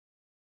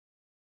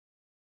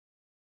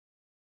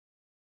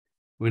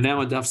We're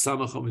now on Daf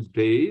Samach Amud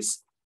Beis,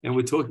 and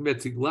we're talking about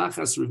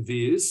Tiglachas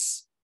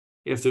Revius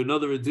after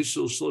another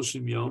additional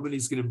Shloshim Yom, and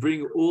he's going to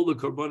bring all the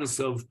korbanos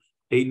of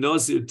a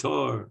Nazir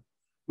Tar,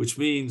 which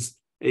means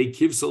a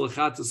Kivsa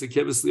Lachatas, a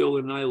Keves Liol,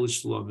 and Nayel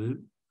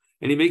Shlomim,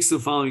 and he makes the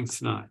following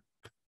tonight.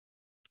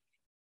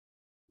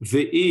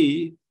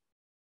 Ve'i,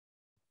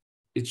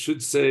 it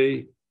should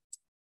say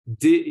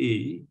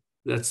Di'i,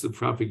 that's the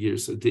proper gear.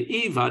 So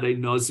Di'i Vade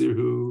Nazir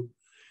who,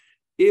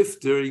 if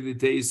during the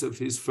days of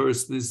his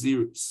first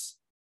Nazirus,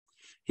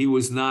 he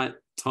was not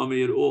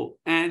Tomei at all,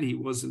 and he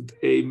wasn't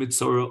a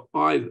Mitzorah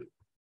either.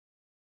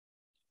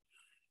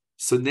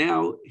 So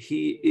now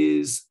he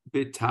is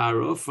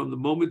Betara from the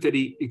moment that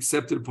he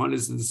accepted upon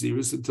his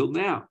Nazirus until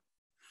now.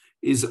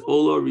 Is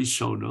Ola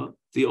Rishona,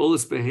 the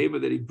Olas Behema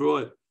that he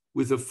brought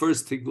with the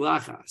first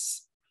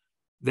Tiglachas.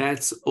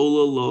 That's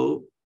Ola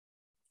Lo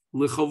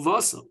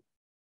Lichovasa.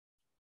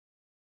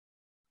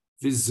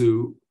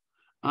 Vizu,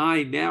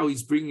 now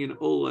he's bringing an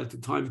Ola at the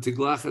time of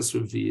Tiglachas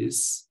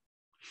Revius.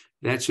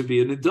 That should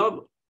be an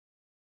Adava.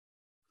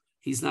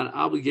 He's not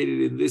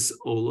obligated in this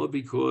Ola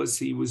because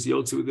he was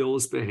Yotze with the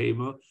Olas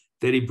Behema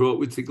that he brought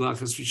with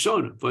Tiglachas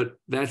Rishona. But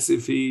that's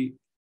if he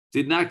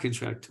did not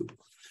contract to.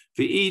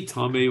 V'i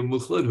Tamei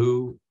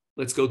Muchladhu.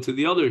 Let's go to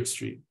the other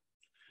extreme.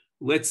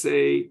 Let's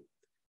say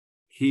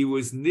he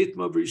was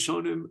Nitma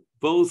Rishonim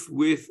both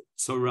with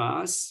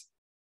Tzaras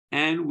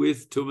and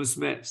with Tumas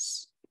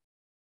Mes.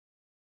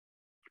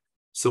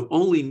 So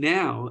only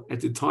now,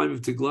 at the time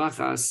of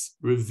Tiglachas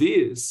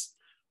Revius,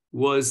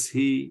 was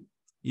he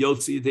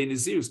Yotzi Yedei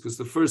Nazirus, because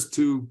the first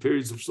two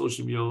periods of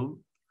Shloshim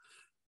Yom,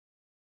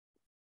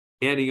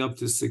 adding up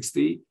to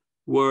 60,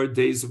 were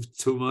days of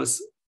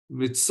Tumas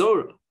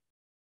Mitzorah.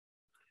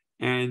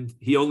 And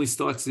he only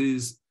starts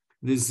his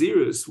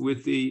Nazirus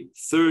with the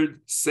third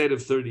set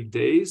of 30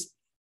 days,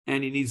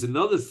 and he needs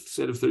another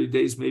set of 30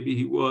 days. Maybe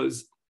he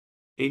was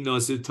a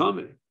Nazir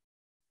Tameh.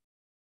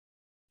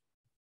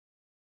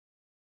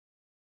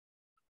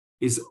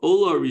 Is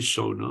Ola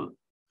Rishona,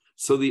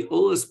 so the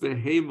Olas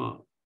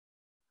Behema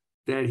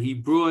that he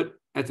brought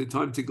at the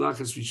time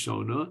Tiglachas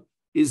Rishona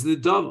is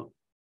Nedava,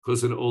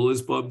 because an Ola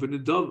is Bab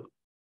Nedava.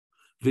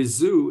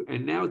 Vizu,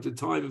 and now at the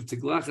time of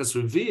Tiglachas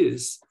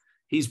Revius,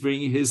 he's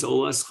bringing his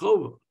Olas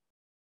Chova.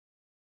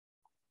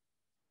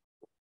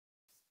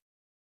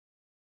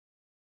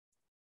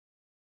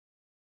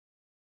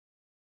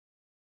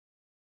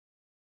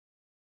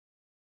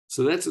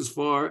 So that's as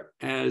far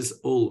as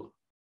Ola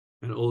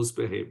and Olas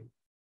Behema.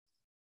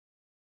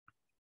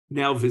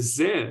 Now,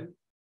 Vizeh,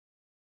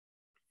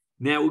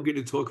 now we're going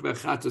to talk about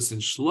Chatos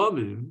and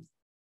Shlomim,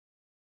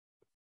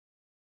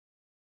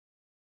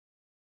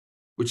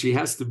 which he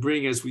has to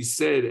bring, as we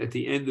said, at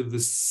the end of the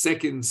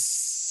second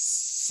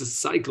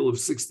cycle of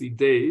 60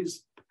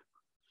 days,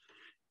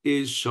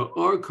 is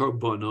Sha'ar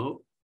Karbono.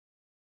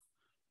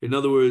 In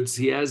other words,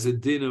 he has a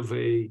din of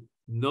a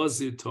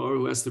Nazir Tar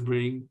who has to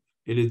bring,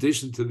 in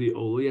addition to the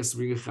Ola, he has to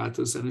bring a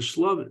Chatos and a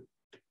Shlomim.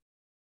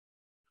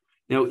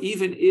 Now,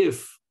 even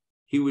if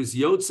he was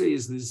Yotze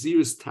is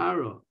Nazirus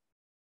Tara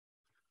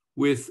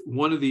with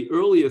one of the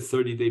earlier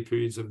 30-day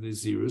periods of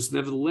Nazirus.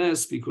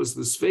 Nevertheless, because of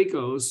the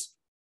Sfeikos,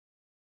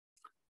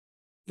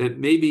 that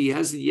maybe he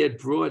hasn't yet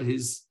brought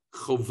his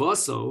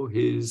Chovaso,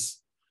 his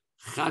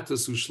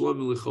Chatas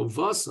Ushlomi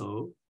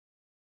Lechovaso,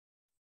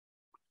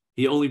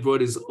 he only brought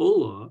his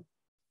Ola.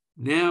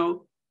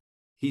 Now,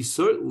 he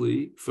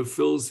certainly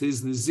fulfills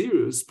his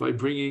Nazirus by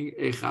bringing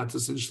a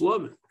Chatas and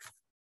Shlomi.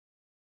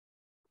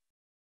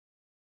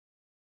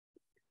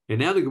 And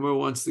now the Gemara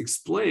wants to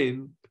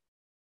explain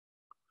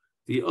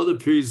the other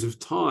periods of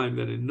time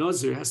that a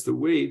Nazir has to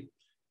wait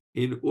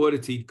in order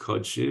to eat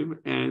Kodshim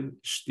and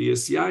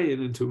Shtiyas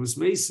Yayin and Tumas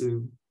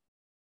Mesim.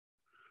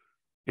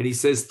 And he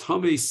says,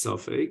 Tamei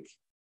Safek,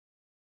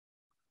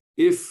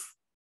 if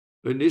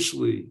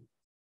initially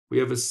we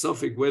have a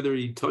Safek whether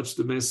he touched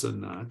the mess or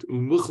not,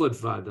 Umuchlat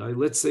Vadai,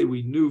 let's say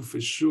we knew for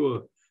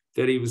sure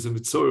that he was a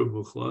Mitzorah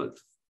Muchlat,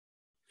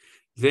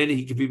 then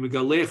he could be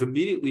megalech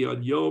immediately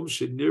on Yom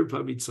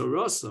Shenirpa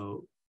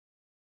Mitzoraso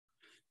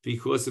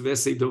because of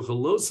Esei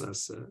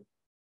Dochalosasa.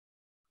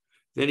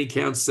 Then he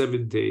counts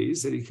 7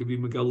 days, and he could be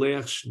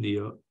megalech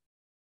Shnia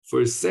for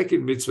his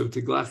second mitzvah of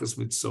Tiglachas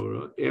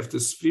Mitzorah after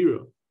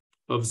Sfira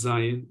of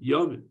Zion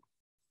Yomin.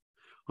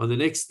 On the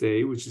next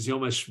day, which is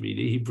Yom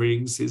HaShmini, he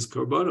brings his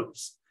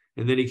korbanos,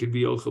 and then he could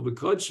be Ochel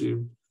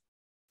B'Kodshim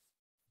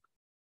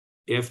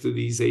after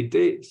these 8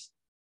 days.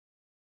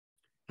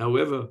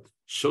 However,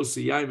 if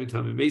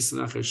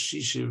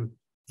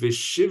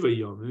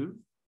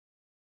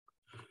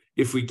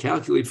we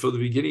calculate for the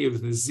beginning of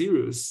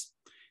Nazirus,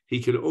 he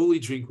could only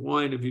drink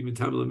wine of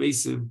Imitam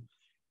Lamesim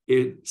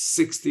in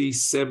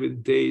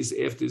 67 days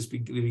after the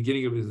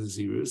beginning of his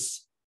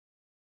Nazirus,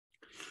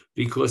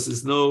 because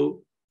there's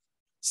no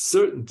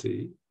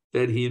certainty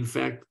that he in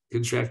fact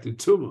contracted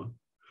Tumah.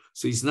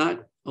 So he's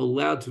not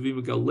allowed to be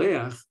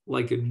Megaleach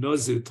like a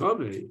Nazir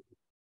Tameh,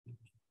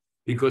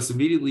 because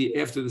immediately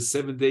after the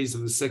 7 days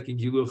of the second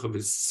Giluch of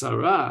his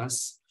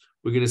Saras,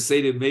 we're going to say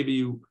that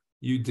maybe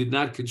you did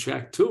not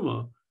contract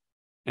Tumah,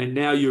 and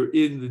now you're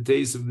in the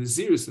days of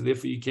Nazirus, and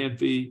therefore you can't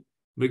be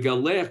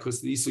Megalech,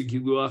 because the Isur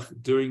Giluach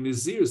during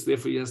Nazirus,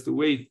 therefore he has to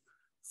wait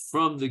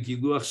from the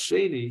Giluach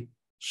Sheni,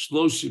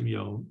 Shloshim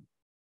Yom.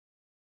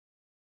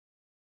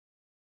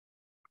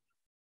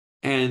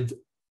 And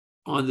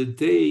on the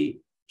day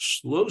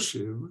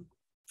Shloshim,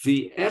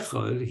 the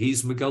Echad,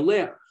 he's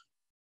Megalech.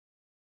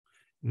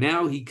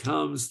 Now he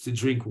comes to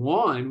drink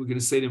wine. We're going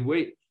to say to him,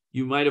 wait,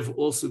 you might have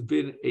also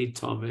been a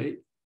Tomei,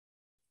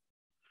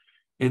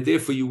 and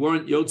therefore you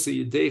weren't Yotze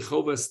Yedei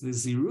Chovas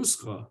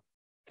Naziruscha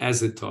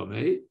as a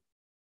Tomei,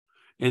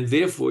 and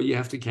therefore you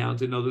have to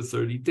count another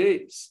 30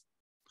 days.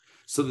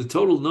 So the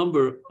total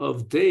number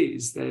of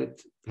days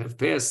that have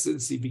passed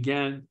since he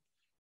began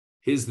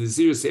his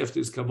Nazirus after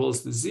his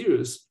Kabbalah's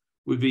Nazirus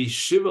would be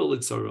Shiva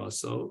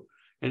Litzaraso,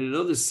 and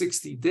another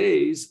 60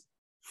 days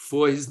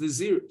for his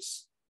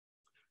Nazirus,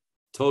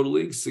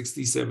 totaling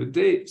 67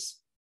 days.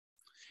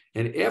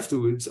 And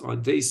afterwards,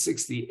 on day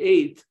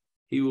 68,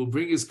 he will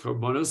bring his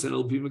karbanos and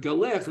it'll be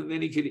megalech, and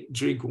then he can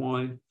drink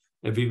wine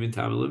and be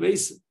mintam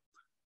l'mesim.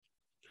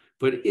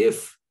 But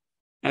if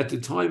at the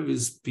time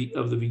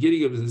of the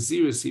beginning of his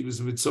Nazirus, he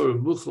was a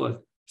mitzorah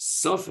muchlat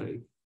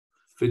safek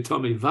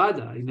v'tamei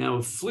vadai, now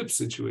a flip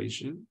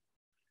situation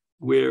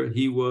where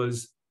he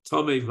was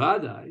tamei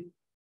vadai,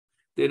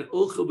 then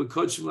ochel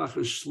b'kodshim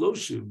lachar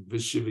shloshim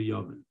v'shiva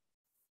yomim.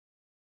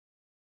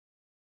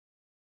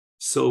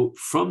 So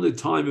from the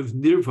time of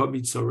Nirpa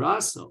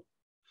Mitzaraso,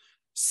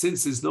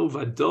 since there's no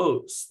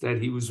vados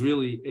that he was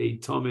really a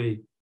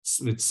Tomei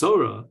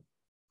Mitzora,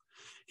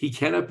 he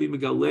cannot be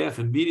Megalech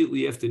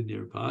immediately after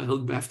Nirpa.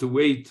 He'll have to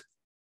wait,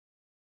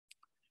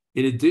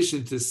 in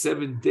addition to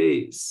 7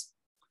 days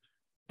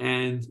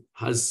and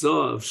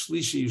Hazah of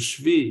Shlishi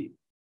Shvi,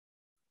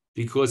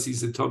 because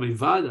he's a Tomei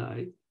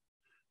Vadai,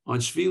 on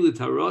Shvi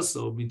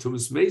L'Taraso,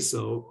 Mitumas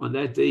Meso, on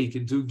that day he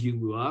can do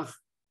Giluach,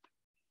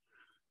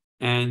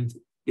 and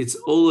it's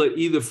Ola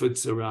either for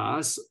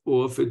Tzaras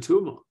or for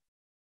Tumah.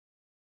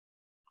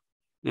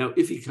 Now,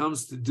 if he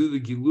comes to do the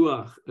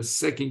Giluach, a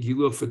second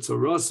Giluach for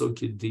Tzaras or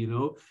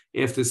Kedino,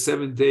 after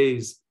 7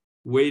 days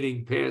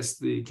counting past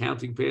the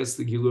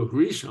Giluach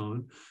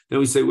Rishon, then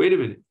we say, wait a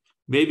minute,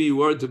 maybe you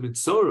weren't a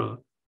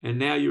Mitzorah, and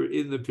now you're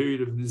in the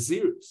period of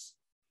Nazirus,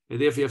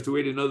 and therefore you have to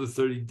wait another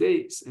 30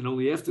 days. And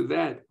only after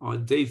that,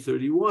 on day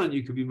 31,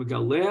 you could be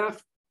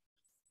Megaleach,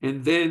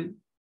 and then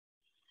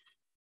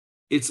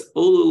it's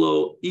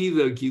ololo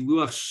either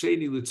giluach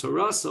sheni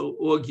l'taraso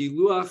or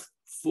giluach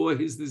for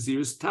his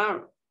nazirus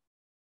tara.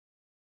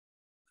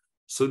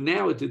 So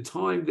now, at the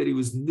time that he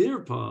was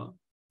nirpa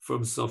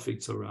from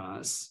Safek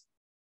Taras,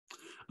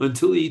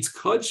 until he eats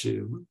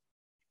kachim,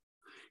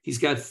 he's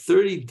got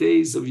 30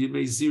 days of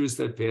Yemei Zirus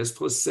that passed,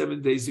 plus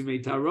 7 days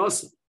Yemei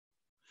Tarasa.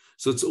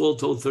 So it's all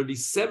told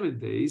 37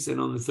 days, and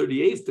on the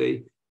 38th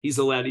day, he's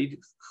allowed to eat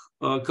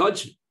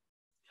kachim.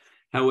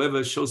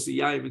 However,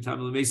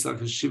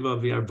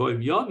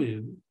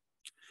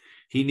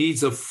 he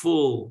needs a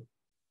full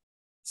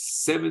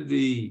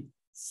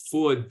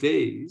 74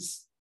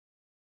 days.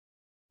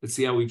 Let's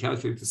see how we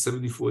calculate the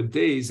 74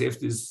 days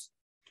after his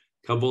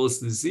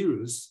Kabbalah's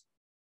Nazirus,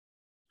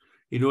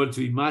 in order to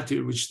be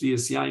matir which the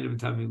Yain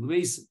Tamim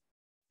Mason.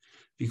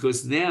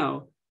 Because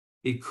now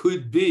it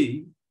could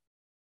be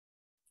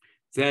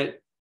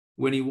that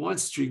when he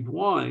wants to drink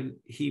wine,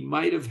 he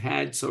might have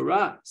had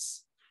tzaras.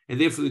 And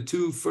therefore, the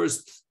two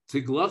first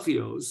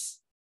tiglachios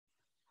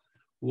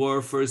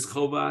were first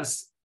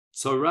chovas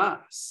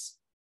tzaras.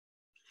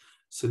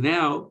 So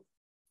now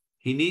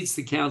he needs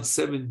to count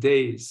 7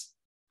 days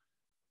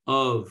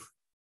of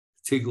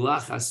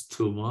tiglachas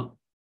tuma,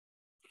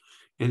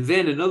 and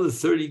then another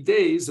 30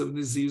 days of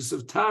nazirus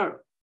of tara.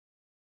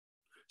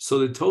 So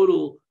the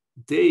total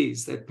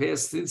days that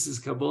passed since his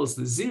Kabbalah's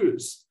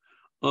nazirus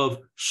of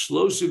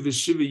shlosha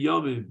v'shiva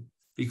yomim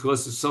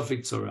because of Safek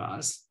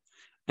Tzaras,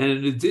 and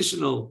an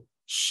additional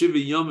shiva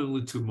yomim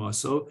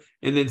l'tumaso,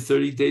 and then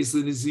 30 days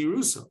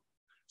l'naziruso.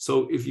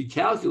 So if you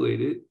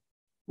calculate it,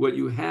 what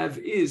you have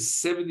is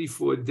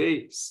 74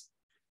 days.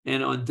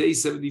 And on day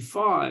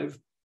 75,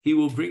 he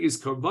will bring his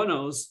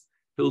karbanos,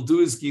 he'll do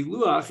his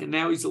giluach, and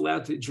now he's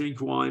allowed to drink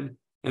wine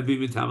and be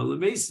mitama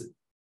l'meisen.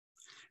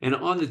 And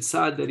on the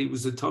tzad that he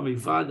was a Tomei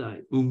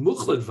Vadai,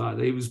 umuchlat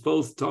Vadai, he was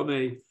both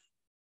Tomei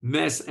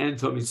Mes and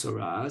Tomei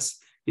Tzaras,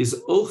 is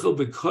ochel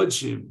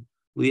bekodshim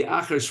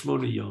li'achar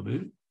shmona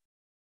yomim.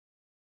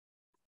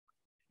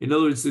 In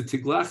other words, the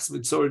Tiglach's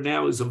Mitzorah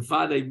now is a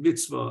Vadai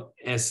Mitzvah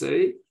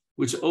essay,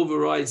 which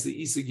overrides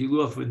the Isa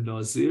Giluach and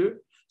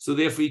Nazir. So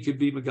therefore, he could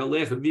be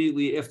Megalech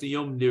immediately after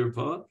Yom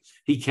Nirpa.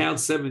 He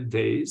counts 7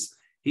 days.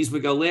 He's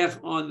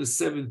Megalech on the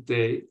 7th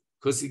day,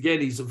 because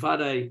again, he's a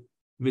Vadai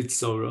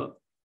Mitzorah.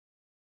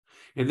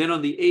 And then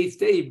on the 8th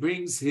day, he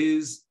brings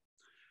his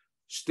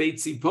Shtei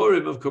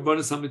Tziporim of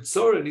Karbonos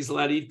HaMitzorah, and he's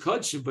allowed to eat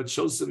Kodshim, but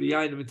Shosav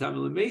Yayin Mitam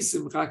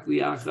L'Mesim, Chak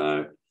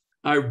Li'achar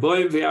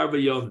Arboim Ve'arba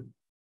Yomim.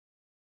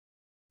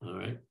 All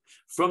right.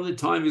 From the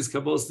time of his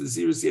Kabbalah's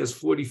Nazirus, he has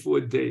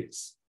 44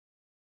 days.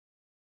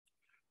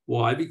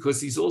 Why? Because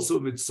he's also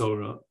a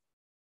Mitzorah.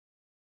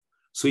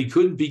 So he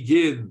couldn't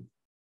begin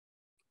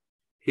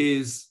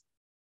his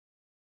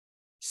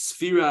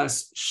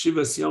Sfiras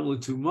Shivas Yom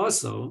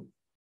L'Tumaso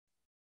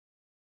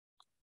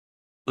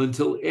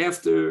until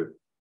after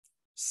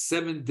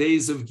 7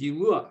 days of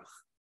Giluach.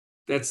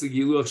 That's the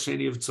Giluach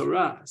Sheni of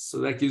Tzorah. So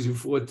that gives you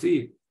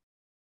 14.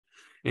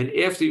 And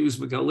after he was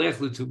Megalech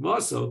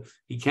L'Tumaso,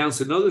 he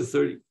counts another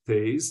 30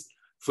 days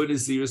for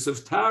Nazirus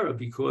of Tara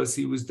because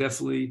he was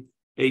definitely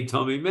a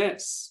Tomei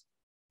Mes.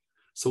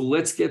 So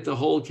let's get the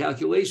whole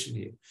calculation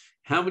here.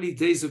 How many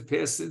days have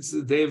passed since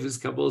the day of his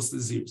Kabbalas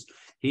Nazirus?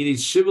 He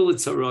needs Shiva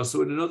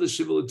L'Tzaraso and another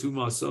Shiva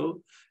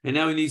L'Tumaso, and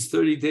now he needs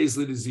 30 days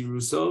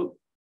L'Naziruso.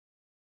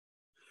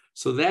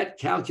 So that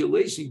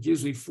calculation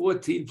gives me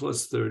 14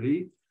 plus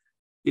 30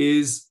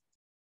 is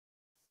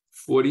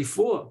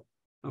 44.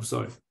 I'm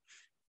sorry.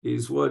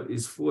 Is what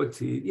is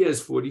 14?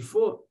 Yes,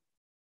 44.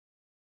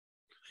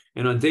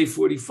 And on day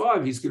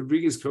 45, he's going to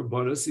bring his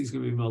karbanos, he's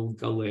going to be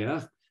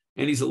Malgaleach,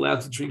 and he's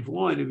allowed to drink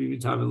wine and be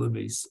Mitam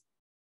Elames.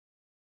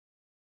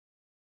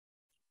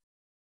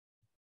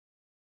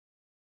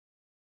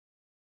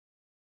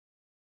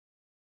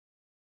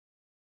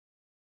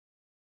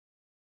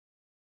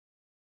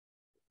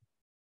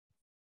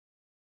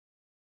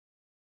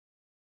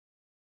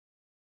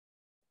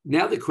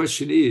 Now the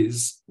question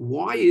is,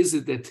 why is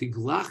it that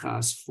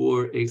Tiglachas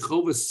for a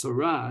Chovas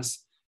Saras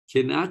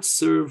cannot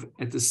serve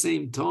at the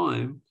same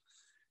time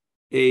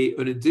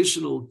an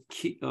additional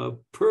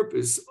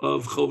purpose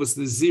of Chovas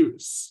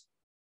Nazirus?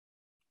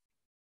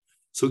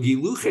 So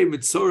Giluche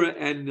Mitzora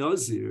and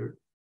Nazir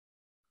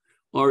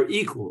are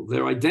equal,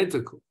 they're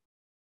identical.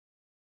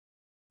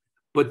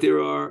 But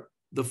there are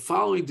the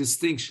following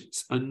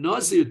distinctions. A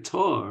Nazir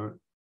Tar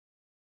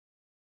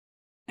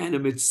and a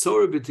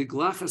Mitzora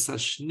B'Tiglachas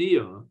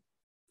Hashniya,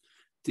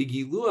 the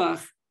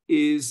Giluach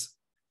is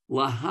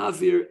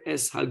Lahavir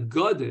Es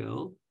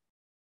Hagadel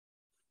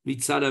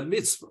Mitzad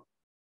Mitzvah,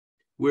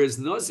 whereas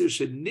Nazir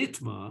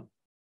Shenitma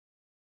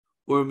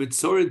or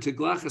Mitzora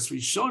Tiglachas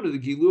Rishona, the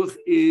Giluach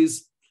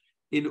is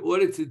in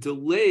order to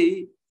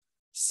delay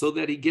so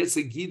that he gets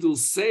a Gidul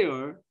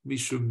Seir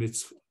Mishum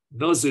Mitzvah.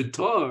 Nazir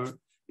Tar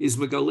is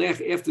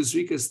Megalech after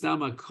Zrikas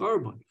Dama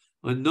Karban.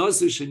 A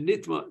Nazir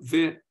Shenitma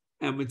Ve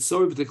and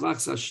Mitzora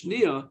B'Tiglachas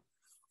Hashniya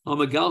are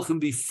Megalchem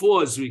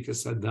before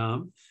Zrikas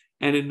Adam,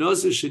 and a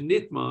Nazir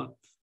Shenitma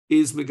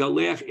is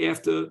Megalech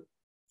after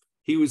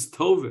he was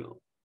Tovel,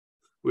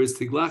 whereas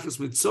Tiglachas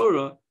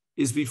Mitzora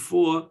is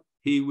before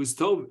he was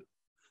Tovel.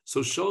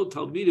 So Shol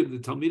Talmidim, the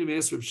Talmidim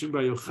asked Reb Shimon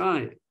Bar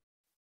Yochai,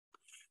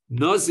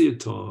 Nazir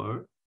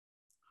Tar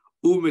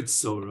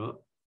u'Mitzora.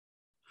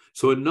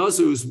 So a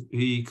Nazir,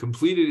 he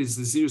completed his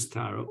Nazir's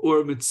Tara, or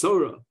a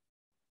Mitzora.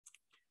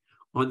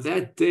 On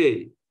that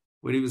day,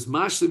 when he was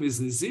mashlim his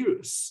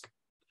Nazirus,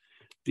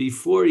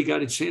 before he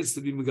got a chance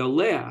to be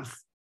Megaleach,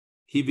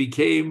 he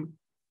became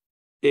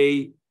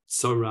a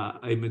Tzora,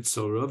 a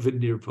Mitzora,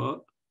 V'nirpa.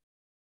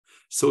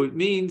 So it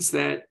means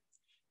that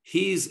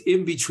he's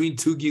in between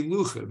two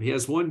Giluchim. He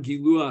has one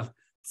Giluach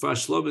for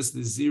Ashlomas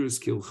Nazirus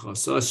Kilcha,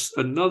 so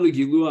another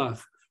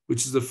Giluach,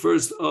 which is the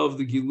first of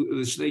the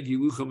Shnei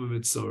Giluchim of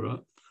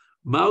Mitzora.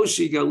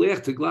 Maushi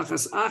Galech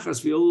Tiglachas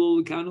Achas V'Yolo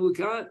L'kan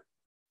L'kan.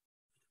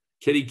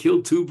 Can he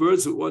kill two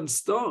birds with one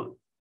stone?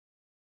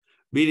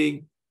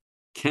 Meaning,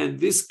 can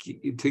this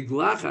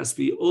Tiglachas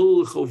be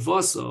Ol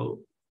Chovaso,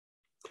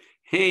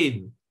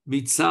 Hein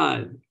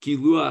Mitzad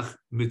Giluach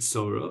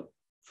Mitzora,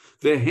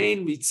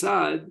 Ve'Hein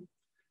Mitzad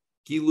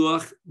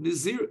Giluach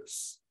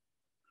Nazirus?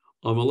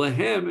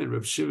 Amalahem, and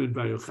Reb Shimon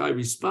Bar Yochai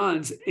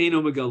responds,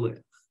 Eino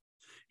Megalech.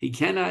 He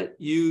cannot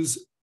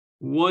use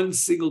one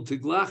single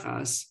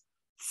Tiglachas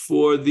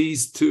for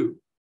these two,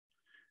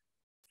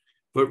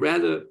 but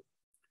rather,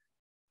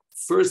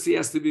 first he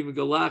has to be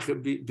Megalech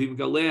and be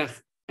Megalech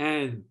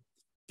and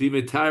be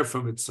Metar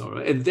from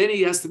Mitzora, and then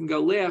he has to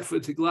Megalech for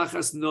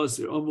Tiglachas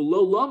Nazir.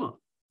 Amulo Lama.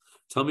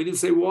 Talmidim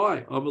say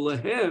why?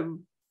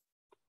 Amalahem,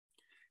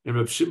 and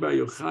Reb Shimon Bar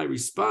Yochai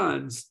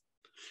responds,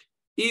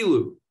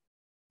 Ilu.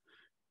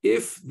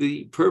 If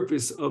the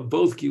purpose of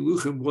both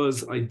Giluchim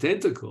was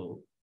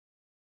identical,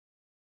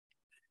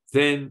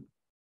 then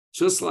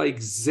just like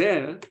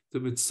Zeh, the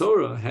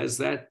Mitzora, has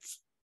that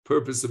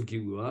purpose of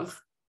Giluach,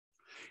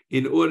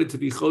 in order to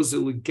be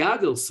Choser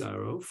L'Gadel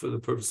Saro, for the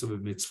purpose of a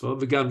mitzvah,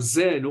 V'gam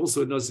Zeh, and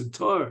also a Nazir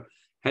Tar,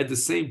 had the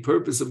same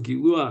purpose of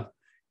Giluach,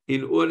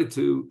 in order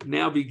to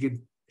now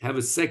have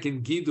a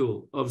second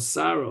Gidul of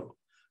Saro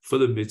for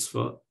the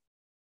mitzvah,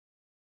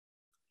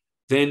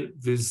 then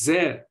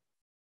V'zeh,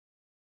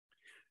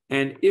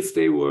 and if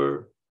they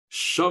were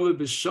Shava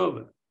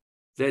B'Shava,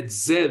 that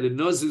Zeh, the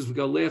Nazir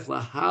V'galech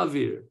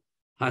Lahavir,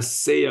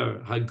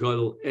 Haseir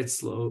Hagadol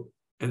Etzlo,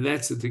 and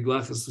that's a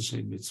Tiglachas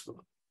L'Shem Mitzvah.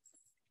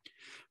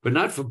 But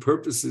not for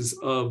purposes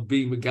of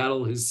being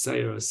Megadol his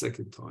Seir a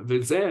second time.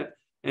 V'zeh,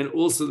 and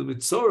also the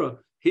Mitzora,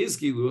 his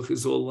Giluch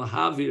is all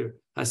Lahavir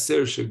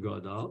Haser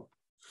Shegadol,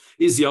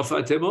 is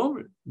Yafatem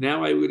Omer.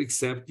 Now I would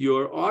accept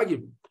your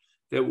argument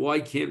that why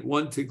can't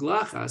one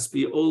Tiglachas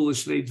be Ol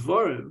L'Shnei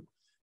Dvarim?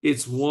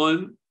 It's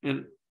one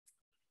and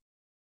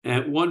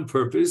one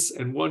purpose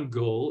and one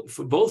goal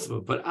for both of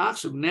them. But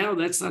actually, now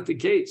that's not the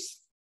case.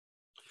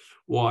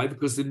 Why?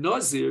 Because the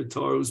Nazir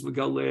Tar was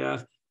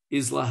Megaleach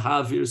is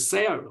lahavir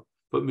seiro.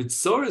 But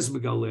mitzora is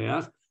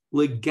megaleach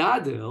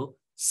legadel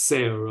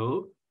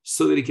seiro,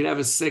 so that he can have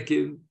a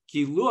second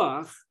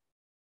giluach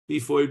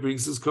before he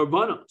brings his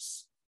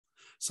karbanos.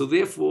 So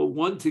therefore,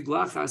 one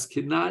tiglachas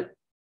cannot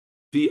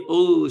be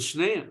ol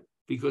l'shneim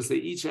because they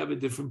each have a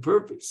different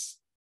purpose.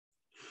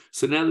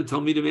 So now the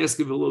Talmidim ask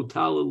v'lo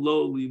tala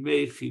lo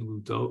limei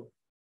chiluto.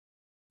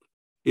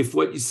 If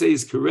what you say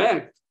is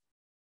correct,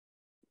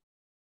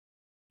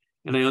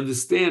 and I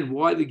understand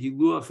why the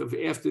giluach of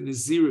after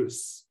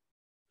Nazirus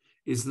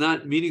is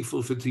not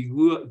meaningful for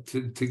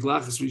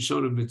tiglachas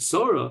rishon of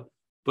mitzora,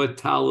 but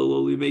tala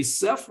lo limei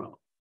sefra.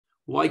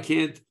 Why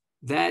can't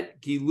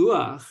that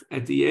giluach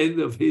at the end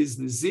of his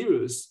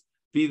Nazirus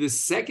be the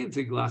second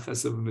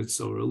tiglachas of a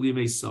mitzora,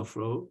 limei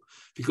sefra?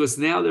 Because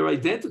now they're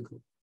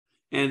identical.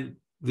 And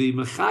the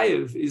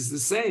mechayev is the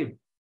same,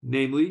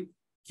 namely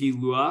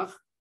giluach,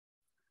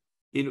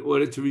 in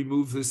order to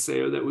remove the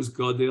seir that was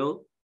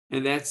gadil,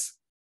 and that's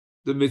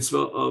the mitzvah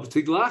of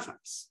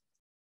tiglachas.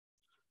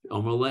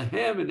 Omar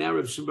lahem, and now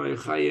Rav Shimon Bar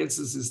Yochai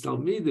answers his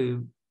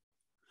talmidim,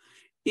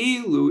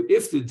 ilu,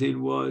 if the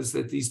din was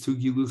that these two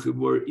giluchim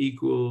were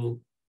equal,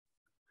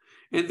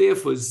 and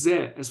therefore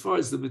zeh, as far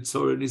as the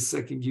mitzvah in his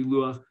second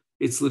giluach,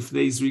 it's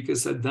lifnei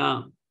zrikas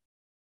adam,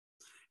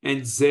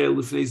 and zeh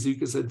lifnei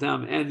zrikas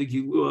adam, and the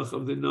giluach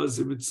of the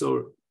Nazir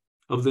mitzvah,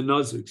 of the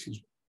Nazir, excuse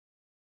me,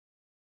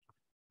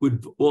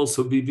 would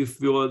also be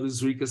before the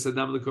zrikas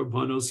adam the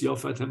korbanos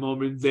yofat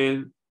hamomin,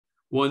 then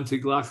one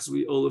tiglachas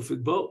we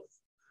olafit both.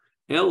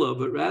 Ella,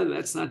 but rather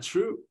that's not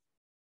true.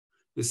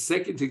 The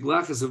second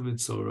tiglachas of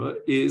mitzvah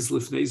is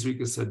lifnei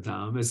zrikas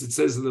adam, as it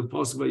says in the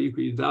pasuk by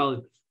Yikra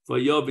Yudalit,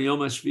 v'yom b'yom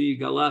hashvi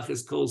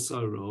galachas kol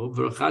saro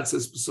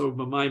v'rachatzes b'sor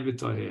b'mayim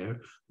v'taher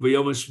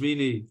v'yom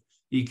hashmini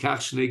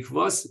yikach shnei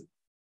kvasim.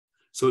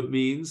 So it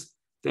means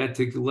that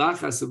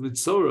tiglachas of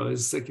mitzvah,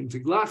 his second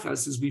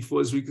tiglachas, is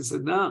before zrikas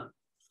adam.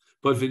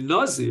 But the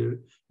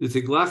Nazir, the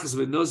tiglachas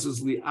of Nazir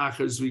is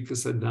li'achar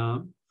zrikas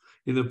adam.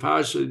 In the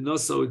parasha in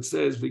Noso it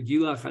says,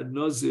 "V'gilach had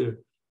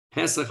Nazir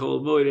Pesach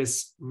ol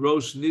Moedes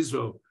Rosh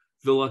Nizro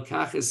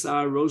v'lakach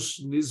esar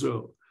Rosh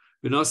Nizro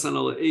v'nosan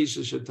al eish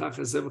shetach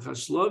hazevach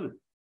hashlovim."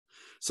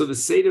 So the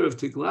seder of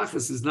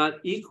tiglachas is not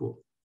equal,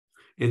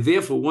 and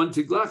therefore one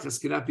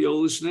tiglachas cannot be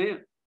ol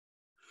l'shneim.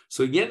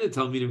 So again, the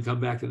Talmidim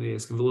come back and they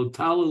ask, "V'lo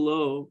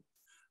talalo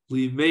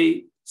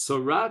limei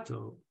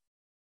tzorato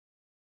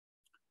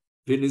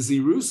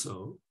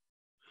v'niziruso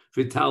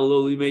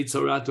v'talalo limei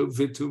tzorato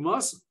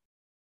v'tumaso."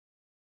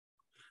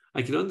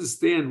 I can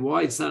understand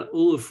why it's not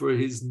Ula for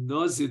his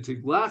Nazir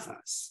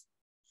Tiglachas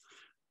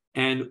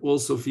and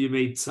also for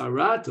Yemei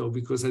Tzarato,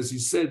 because as you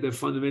said, they're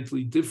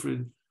fundamentally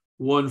different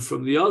one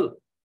from the other.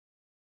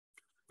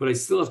 But I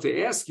still have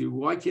to ask you,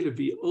 why can't it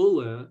be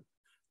Ula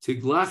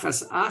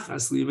Tiglachas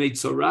Achas Yemei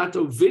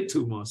Tzarato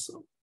Vitu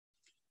Maso?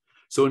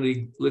 So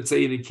let's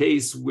say in a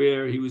case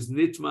where he was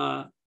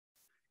Nitma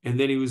and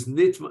then he was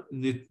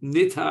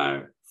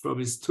Nitar from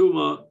his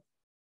Tuma,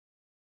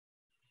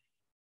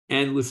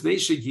 and lifnei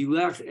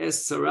shegilach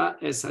es tzara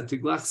es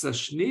hatiglach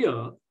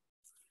sashniya,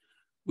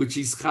 which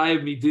is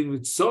chayav midin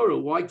with sorrow,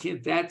 why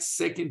can't that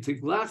second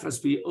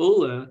tiglachas be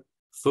ola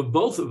for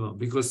both of them?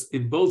 Because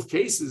in both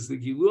cases the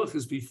giluach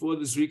is before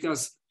the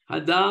zrikas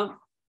hadam.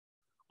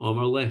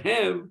 Omar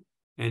lehem,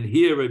 and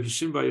here Rabbi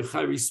Shimon Bar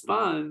Yochai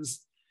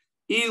responds,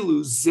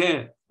 ilu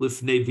zeh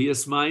lifnei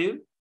v'yasmayim.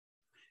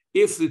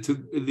 If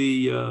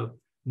the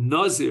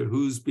Nazir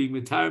who's being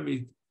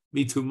mitar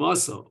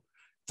mitumaso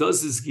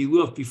does his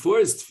giluach before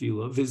his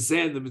tefillah,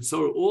 v'zen, the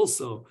mitzvah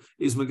also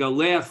is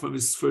megaleach from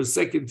his for a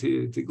second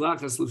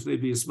tiglachas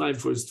lifnei b'yasmayim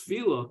for his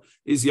tefillah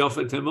is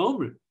yafat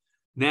omrim.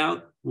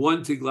 Now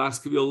one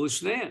tiglachas could be ol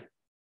l'shneim,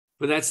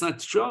 but that's not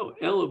true.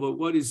 Ella, but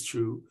what is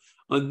true?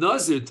 A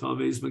nazir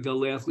tameh is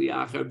megaleach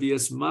liachar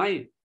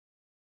b'yasmayim.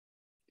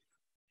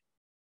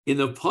 In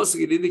the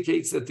pasuk, it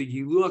indicates that the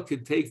giluach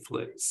could take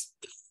place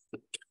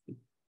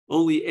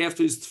only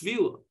after his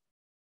tefillah,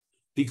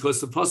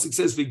 because the pasuk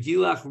says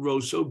v'gilach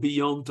rosho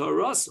b'yom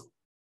taraso,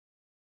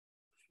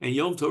 and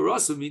yom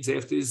taraso means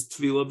after his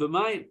tefillah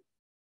b'mayim.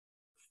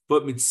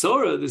 But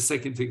mitzora, the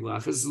second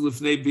tiglachas, is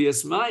lifnei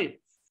b'yasmayim.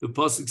 The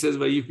pasuk says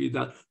v'yikri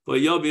yidal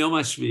v'yom b'yom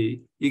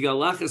hashvi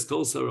yigalachas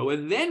kol saro,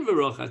 and then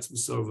v'rochatz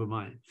b'sor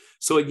b'mayim.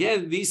 So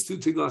again, these two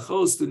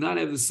tiglachos do not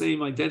have the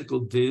same identical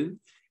din,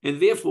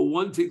 and therefore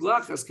one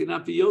tiglachas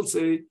cannot be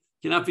yotze,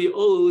 cannot be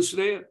ol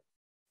l'shneim.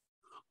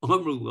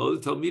 Amru lo,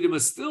 the Talmidim are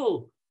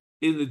still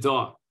in the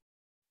dark.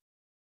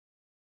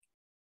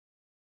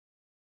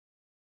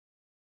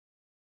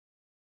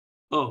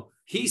 Oh,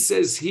 he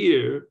says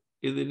here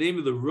in the name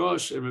of the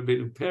Rosh and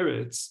Rabbeinu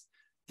Peretz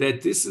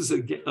that this is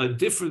a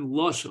different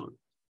lashon,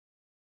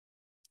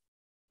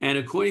 and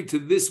according to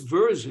this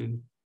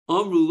version,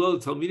 Amru lo,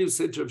 Talmidim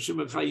said to Rav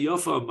Shimon Bar Yochai,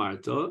 Yafa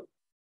Amarta,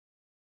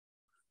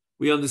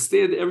 we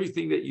understand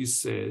everything that you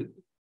said,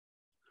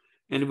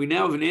 and we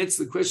now have an answer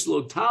to the question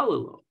lo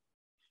talalo,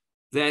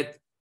 that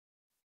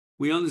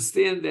we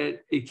understand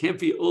that it can't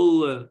be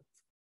ola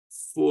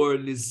for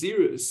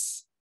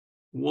Nazirus,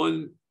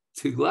 one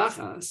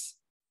tiglachas,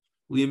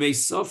 Limei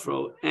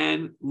Sofro,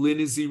 and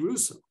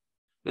Liniziruso.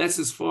 That's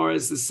as far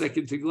as the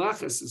second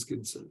tiglachas is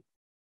concerned.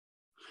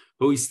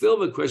 But we still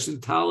have a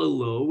question, Tala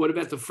lo, what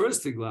about the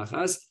first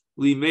tiglachas?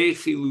 Limei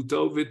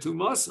chiluto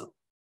v'tumasa.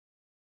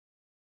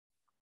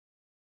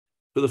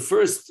 For the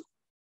first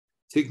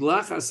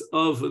tiglachas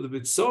of the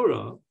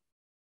Mitzorah,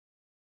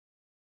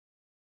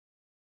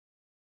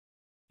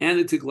 and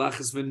the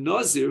tiglachas of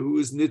Nazir, who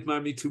is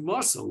nitmar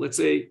mitumasa. Let's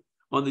say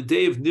on the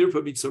day of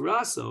Nirpa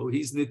Mitzoraso,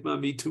 he's nitmar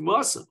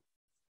mitumasa.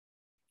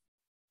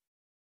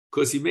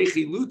 Because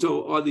Yimechi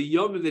Luto are the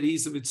Yomi that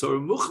he's a Mitzorah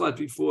Muchlat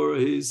before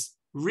his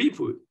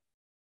Riput.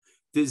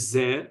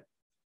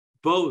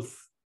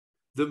 Both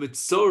the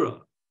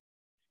Mitzorah,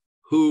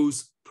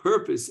 whose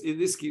purpose in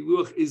this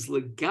Giluach is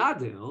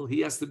Legadel, he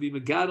has to be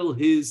Megadel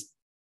his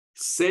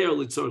Seir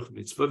Litzorch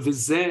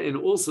Mitzvah, and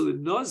also the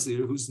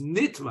Nazir, who's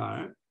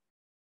Nitmar,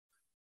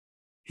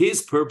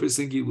 his purpose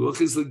in Giluach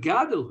is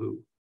Legadelhu,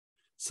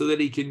 so that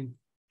he can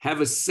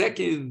have a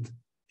second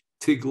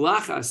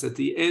Tiglachas at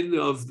the end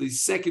of the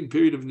second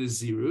period of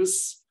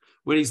Nazirus,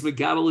 when he's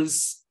Megadel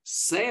his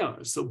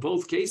Seir. So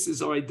both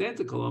cases are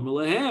identical.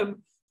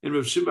 Amalehem, and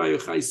Rav Shimon Bar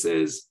Yochai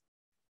says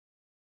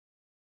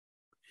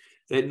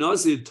that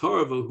Nazir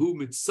Torah v'hu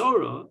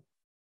Mitzorah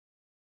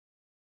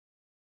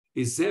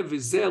is Zeh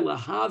v'Zeh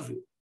lahavi.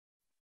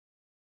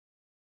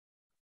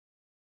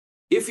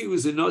 If he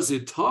was a Nazir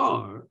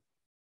Tar,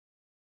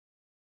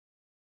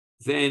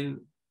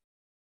 then,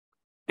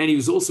 and he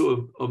was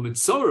also a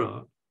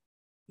Mitzorah,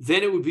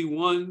 then it would be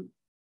one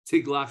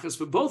tiglachas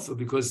for both of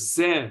them, because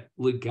Zeh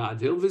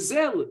legadil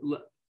v'Zeh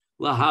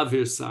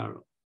lahavir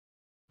saro.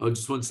 Oh,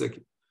 just 1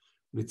 second.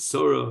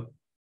 Mitzorah,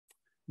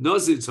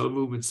 Nazir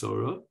Tavu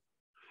Mitzorah,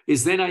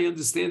 is then I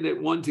understand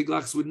that one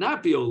tiglachas would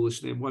not be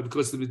Olishnem. Why?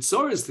 Because the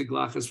Mitzorah's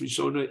tiglachas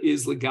Rishona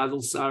is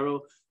legadil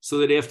saro, so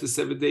that after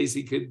 7 days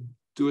he could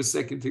do a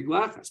second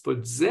tiglachas.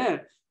 But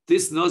Zeh,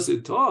 this Nazir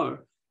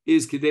Tar,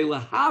 is Kedei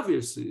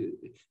lahavir.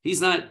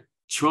 He's not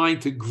trying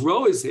to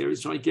grow his hair,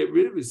 he's trying to get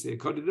rid of his hair,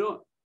 cut it off.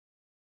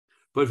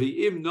 But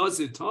v'im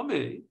Nazir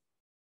Tameh,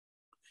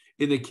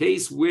 in the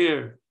case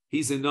where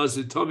he's a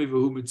Nazir Tameh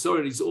v'hu Mitzorah,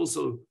 and he's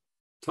also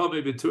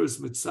Tameh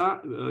b'turas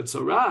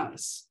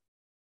Tzaras,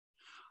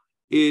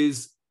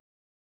 is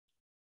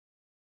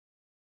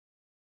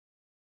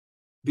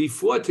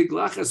before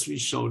Tiglachas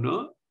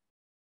Rishona,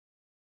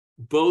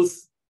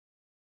 both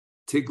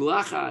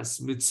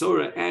Tiglachas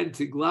Mitzorah and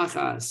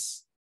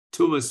Tiglachas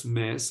Tumas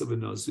Mes of a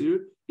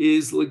Nazir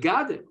is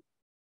Legadel.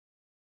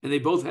 And they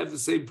both have the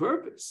same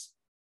purpose.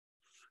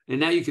 And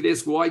now you could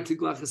ask why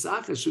Tiglachas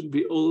Acha shouldn't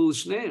be Olel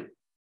Shneim.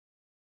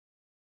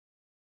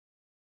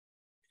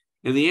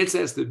 And the answer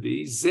has to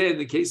be, Zeh, in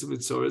the case of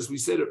Mitzorah, as we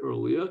said it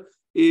earlier,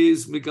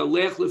 is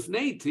Megalech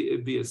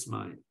Lefnei Bias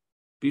Mayim,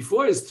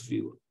 before his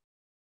Tefillah.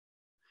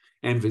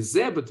 And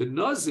V'zeh, but the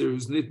Nazir,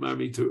 who's Nitar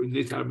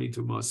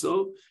Mitu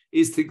Maso,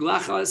 is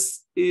Tiglachas,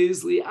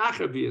 is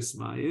Li'achar Bias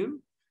Mayim,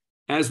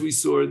 as we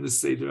saw in the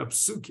Seder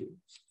Apsukim.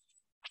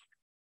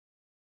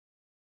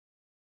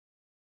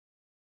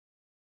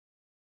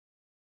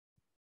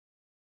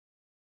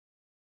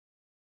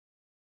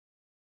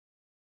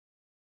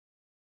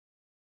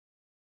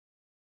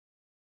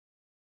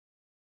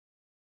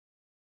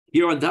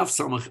 Here on Daf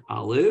Samach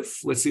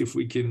Aleph, let's see if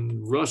we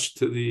can rush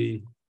to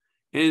the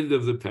end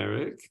of the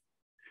parak.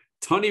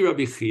 Tani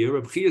Rabbi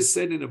Chia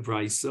said in a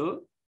brisa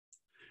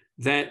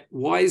that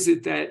why is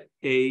it that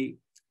a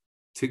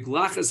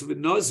tiglachas of a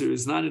nazir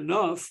is not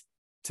enough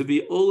to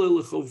be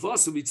ola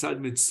lechovasa mitzad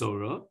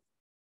mitzorah?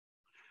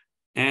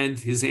 And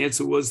his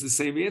answer was the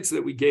same answer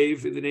that we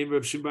gave in the name of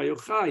Rav Shimon Bar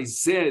Yochai.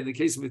 Zeh, in the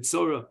case of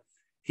mitzorah,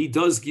 he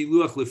does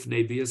giluach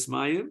lifnei bias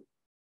mayim,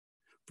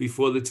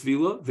 before the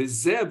tefillah.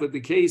 V'zeh, but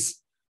the case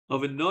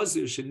of a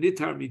nazir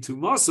shenitar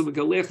mitumasa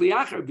megalech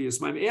liachar bias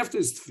mayim, after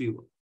his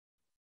tefillah.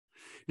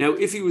 Now,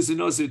 if he was a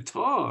nazir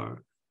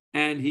tar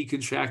and he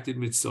contracted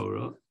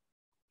mitzorah,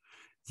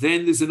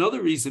 then there's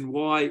another reason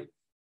why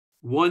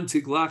one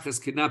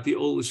tiglachas cannot be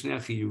ol l'shnei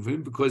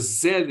chiyuvim, because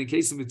Zed, in the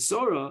case of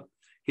mitzorah,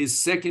 his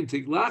second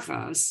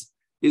tiglachas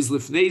is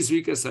lifnei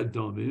zrikas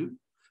adomim.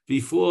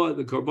 Before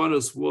the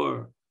karbanos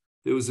war,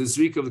 there was a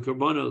zrika of the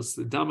karbanos,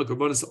 the dama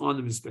karbanos on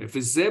the mizbech.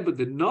 For Zed, but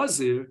the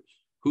nazir,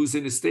 who's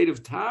in a state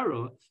of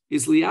tara,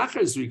 is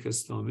liachar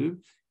zrikas domim,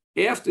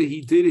 after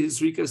he did his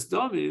zrikas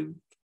domim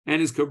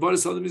and his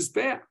karbanos on the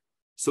mizbech.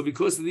 So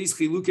because of these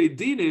chilukei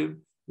dinim,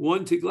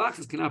 one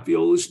tiglachas cannot be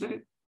ol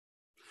l'shnei.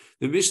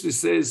 The Mishnah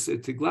says,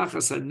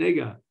 "Tiglachas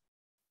hanega,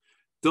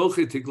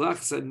 doche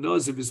tiglachas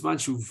hanozir b'zman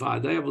shu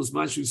vaday,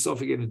 b'zman shu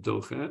sofik and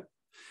doche."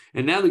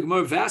 And now the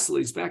Gemara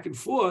vacillates back and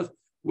forth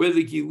whether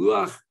the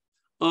giluach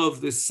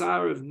of the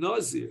sar of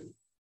nazir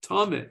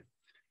tameh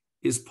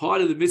is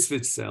part of the mitzvah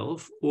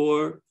itself,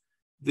 or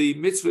the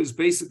mitzvah is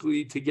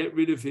basically to get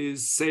rid of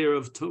his seir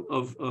of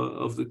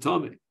the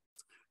tameh.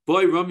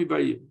 Boy, Rami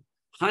Bar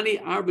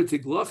Hani arba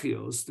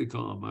tiglachios the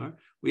Kamar.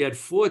 We had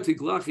 4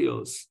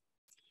 tiglachios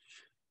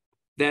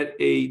that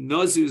a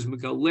nazir is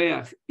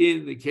megaleach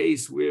in the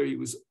case where he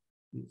was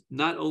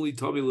not only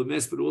Tommy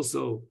Lemes, but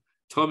also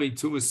Tommy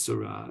Tumas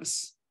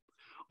Saras.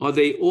 Are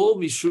they all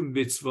Mishum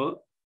Mitzvah?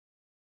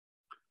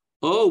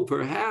 Oh,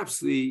 perhaps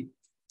the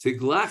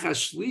Tiglach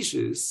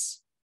Hashlishis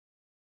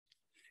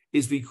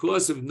is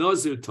because of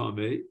Nazir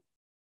Tameh,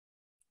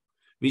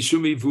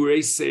 Mishum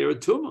Ivurei Seir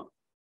Tuma.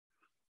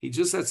 He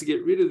just has to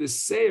get rid of the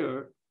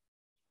Seir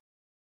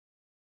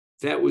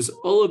that was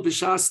Ola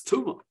B'Shas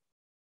Tuma.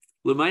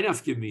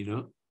 L'maynaf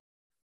Gemina.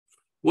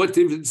 What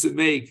difference does it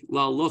make,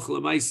 La Loch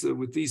L'maisa,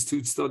 with these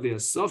two tzadei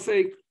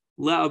Safek,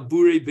 La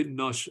Abure bin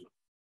Nasha?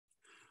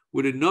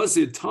 Would a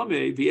Nazir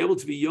Tameh be able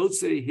to be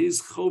Yotzei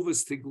his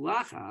Chovas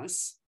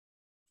Tiglachas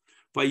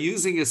by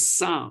using a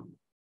Sam,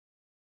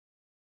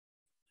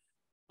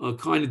 a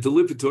kind of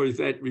deliberatory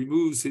that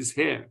removes his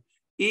hair?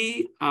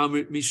 I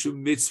Amrit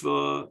Mishum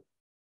Mitzvah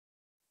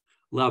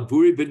La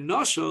Abure bin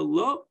Nasha,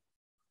 lo.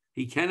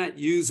 He cannot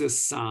use a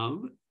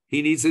Sam,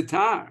 he needs a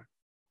tar.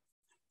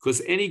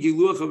 Because any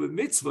giluach of a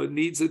mitzvah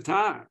needs a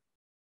tar.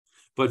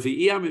 But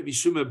v'iyamit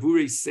mishum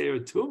abure seir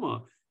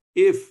tuma,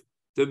 if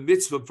the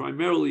mitzvah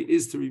primarily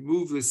is to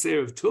remove the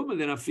seir of tuma,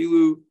 then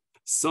afilu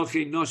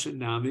sachei nosha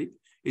nami,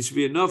 it should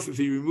be enough if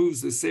he removes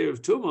the seir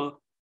of tuma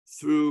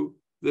through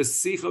the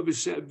sicha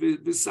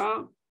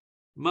b'sam.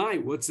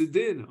 What's the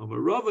din?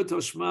 Amarava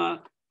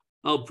toshma,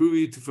 I'll prove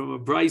you from a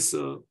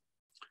brisa,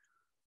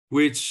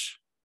 which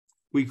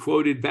we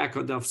quoted back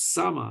on Daf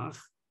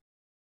Samach.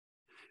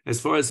 As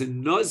far as a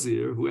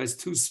Nazir, who has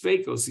two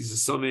sfekos, he's a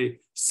safek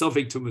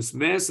tumas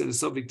mes and a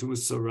safek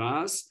tumas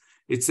saras,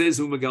 it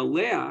says,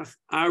 umagaleach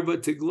arba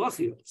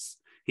tiglachios.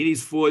 He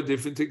needs 4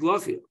 different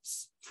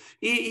tiglachios.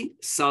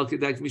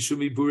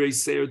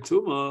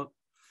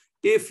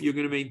 If you're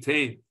going to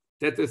maintain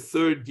that the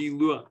third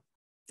gilua,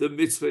 the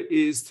mitzvah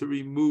is to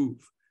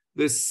remove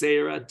the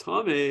seir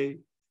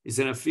atame, is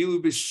an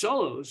afilu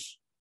b'shalosh,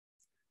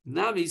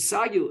 nami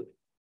sagile.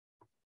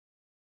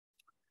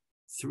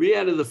 3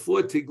 out of the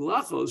 4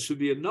 tiglachos should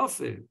be enough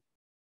for him.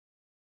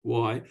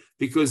 Why?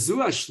 Because zu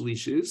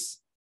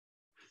hashlishis,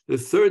 the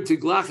third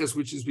tiglachos,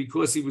 which is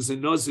because he was a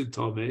nazir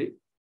tameh,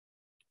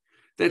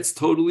 that's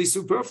totally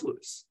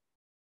superfluous.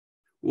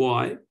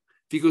 Why?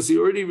 Because he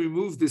already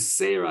removed the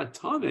seir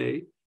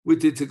tameh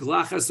with the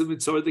tiglachos of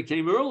mitzvah that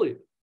came earlier.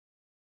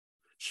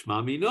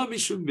 Shma mina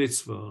mishum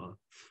mitzvah.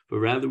 But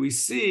rather we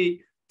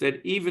see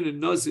that even a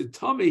nazir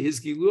tameh,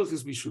 his giluch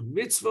is mishum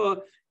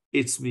mitzvah.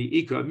 It's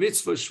mi'ikra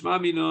mitzvah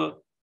shmamina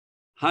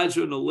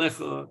hadron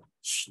alecha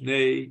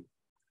shnei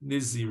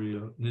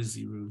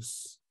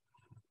nizirus.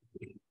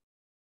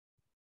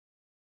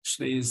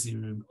 Shnei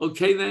nizirim.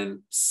 Okay,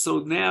 then. So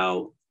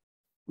now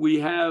we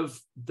have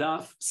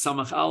Daf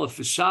Samach Aleph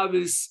for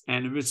Shabbos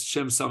and Eretz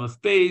Shem Samach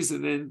Beis,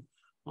 and then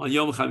on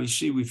Yom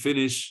Chamishi we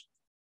finish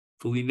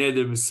Fuli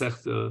Neder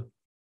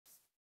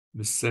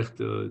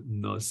Masechet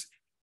Nazir.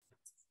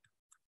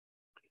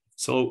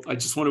 So I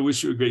just want to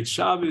wish you a great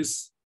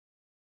Shabbos.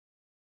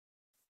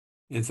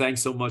 And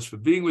thanks so much for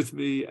being with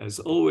me. As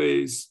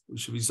always, we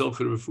should be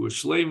Zocher Refuah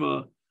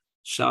Shlema.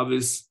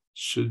 Shabbos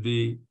should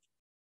be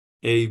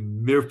a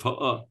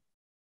mirpa'ah.